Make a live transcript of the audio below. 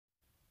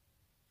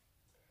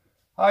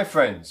Hi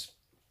friends,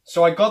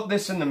 so I got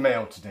this in the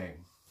mail today.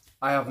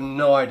 I have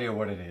no idea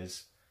what it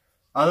is,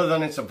 other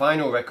than it's a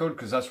vinyl record,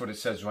 because that's what it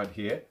says right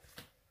here.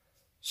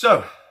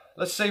 So,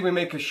 let's say we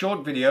make a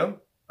short video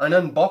and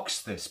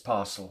unbox this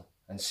parcel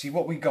and see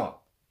what we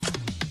got.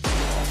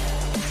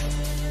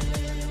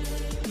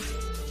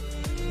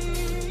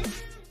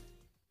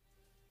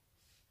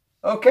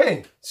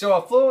 Okay, so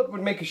I thought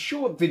we'd make a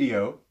short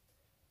video,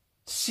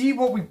 see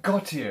what we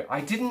got here.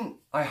 I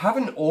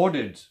haven't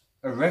ordered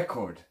a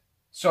record.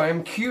 So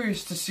I'm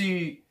curious to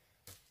see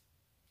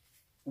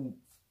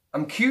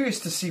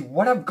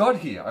what I've got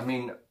here. I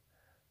mean,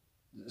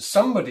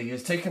 somebody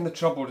has taken the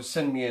trouble to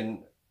send me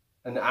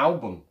an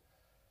album.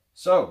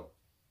 So,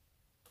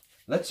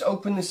 let's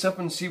open this up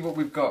and see what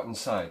we've got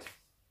inside.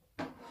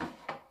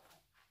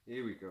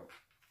 Here we go.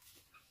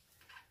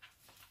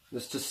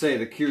 Let's just say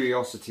the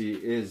curiosity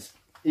is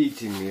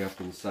eating me up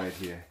inside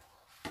here.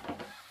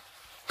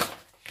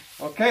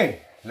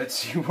 Okay, let's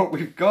see what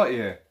we've got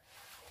here.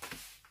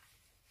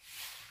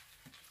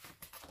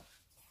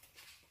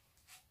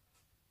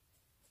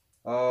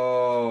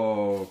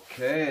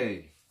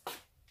 Okay.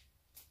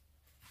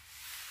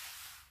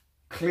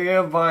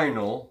 Clear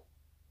vinyl,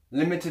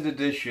 limited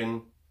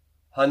edition,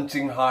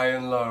 Hunting High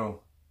and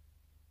Low.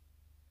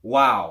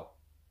 Wow.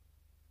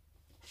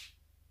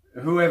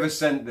 Whoever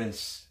sent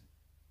this?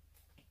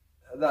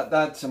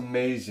 That's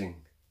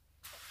amazing.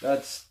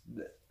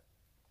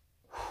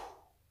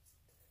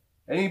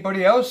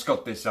 Anybody else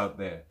got this out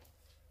there?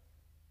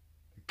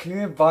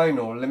 Clear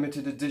vinyl,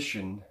 limited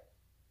edition,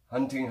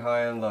 Hunting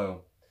High and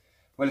Low.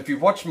 Well, if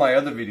you've watched my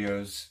other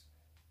videos,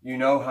 you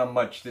know how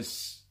much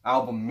this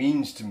album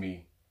means to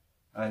me.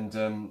 And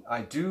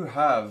I do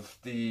have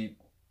the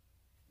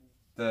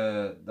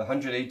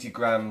 180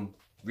 gram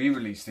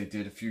re-release they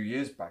did a few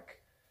years back.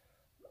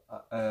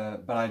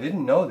 But I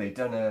didn't know they'd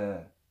done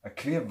a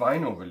clear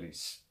vinyl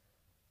release.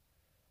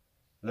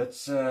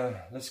 Let's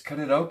cut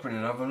it open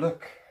and have a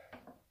look.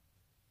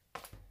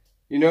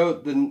 You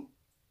know,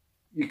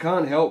 you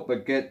can't help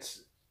but get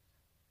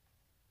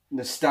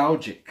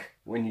nostalgic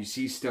when you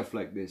see stuff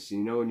like this. You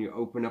know, when you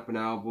open up an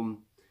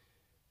album,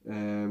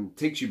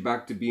 takes you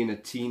back to being a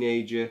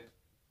teenager.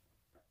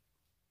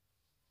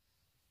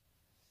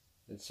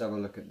 Let's have a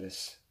look at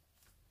this.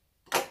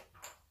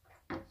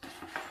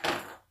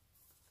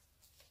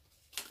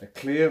 A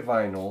clear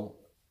vinyl,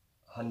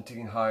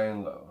 Hunting High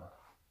and Low.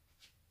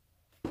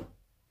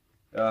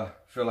 I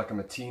feel like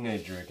I'm a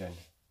teenager again.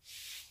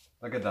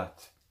 Look at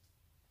that.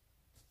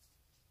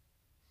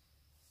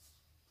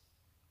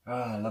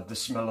 I love the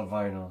smell of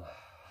vinyl.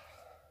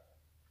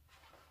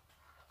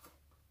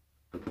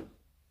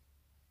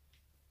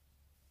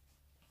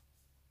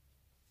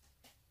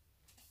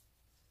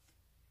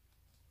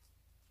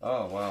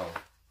 Oh, wow.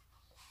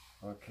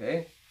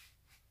 Okay.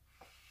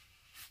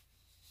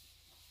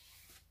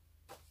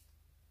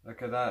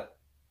 Look at that.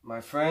 My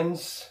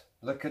friends,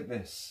 look at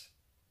this.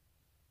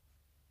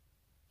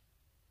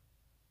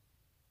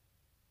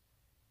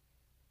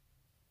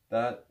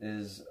 That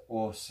is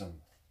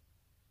awesome.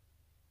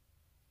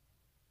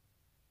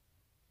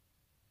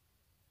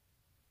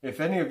 If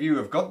any of you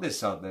have got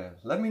this out there,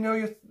 let me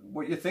know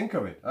what you think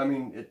of it. I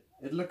mean,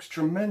 it looks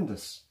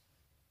tremendous.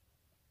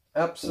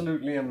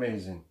 Absolutely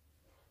amazing.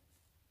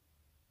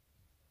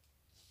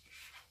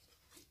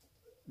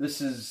 This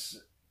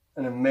is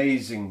an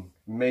amazing,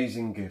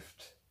 amazing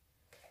gift.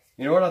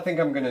 You know what I think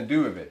I'm going to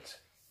do with it?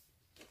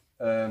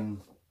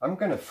 I'm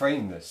going to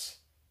frame this.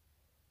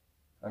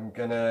 I'm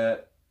going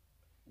to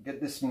get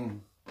this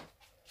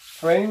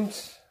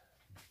framed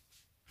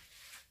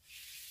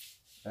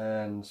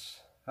and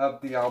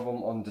have the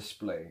album on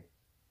display.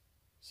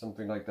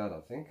 Something like that,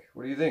 I think.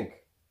 What do you think?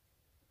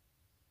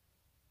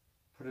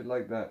 Put it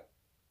like that.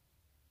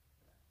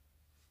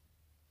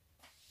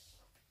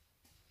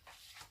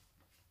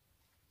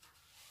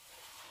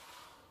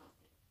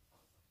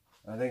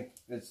 I think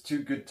it's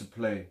too good to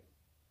play.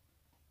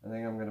 I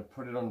think I'm going to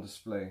put it on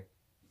display.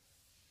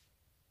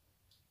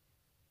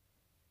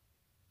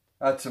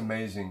 That's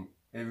amazing.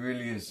 It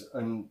really is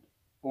an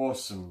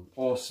awesome,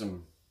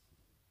 awesome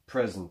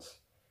present,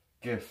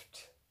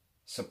 gift,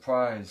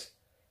 surprise.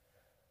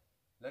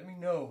 Let me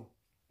know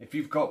if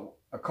you've got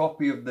a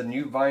copy of the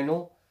new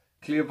vinyl,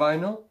 clear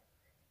vinyl.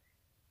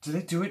 Do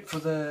they do it for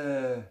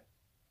the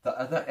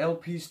other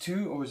LPs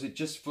too, or is it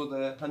just for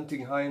the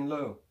Hunting High and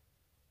Low?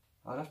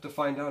 I'll have to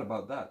find out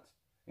about that.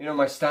 You know,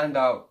 my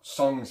standout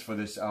songs for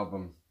this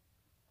album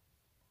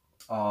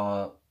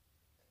are...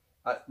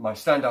 my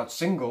standout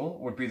single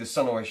would be The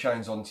Sun Always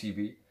Shines on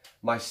TV.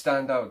 My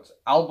standout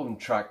album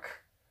track,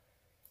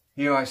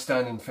 Here I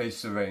Stand and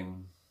Face the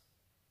Rain.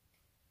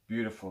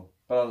 Beautiful.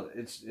 But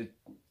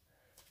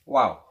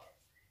wow.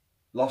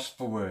 Lost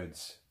for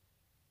words.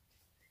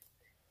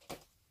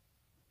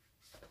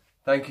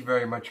 Thank you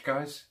very much,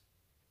 guys.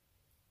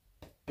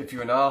 If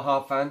you're an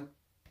a-ha fan,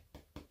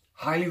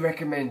 highly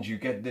recommend you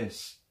get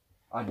this.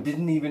 I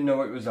didn't even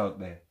know it was out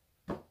there.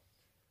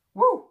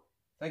 Woo!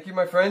 Thank you,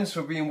 my friends,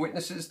 for being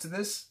witnesses to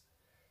this.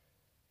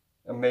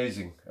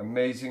 Amazing,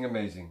 amazing,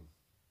 amazing.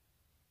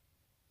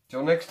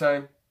 Till next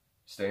time.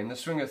 stay in the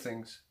swing of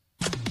things.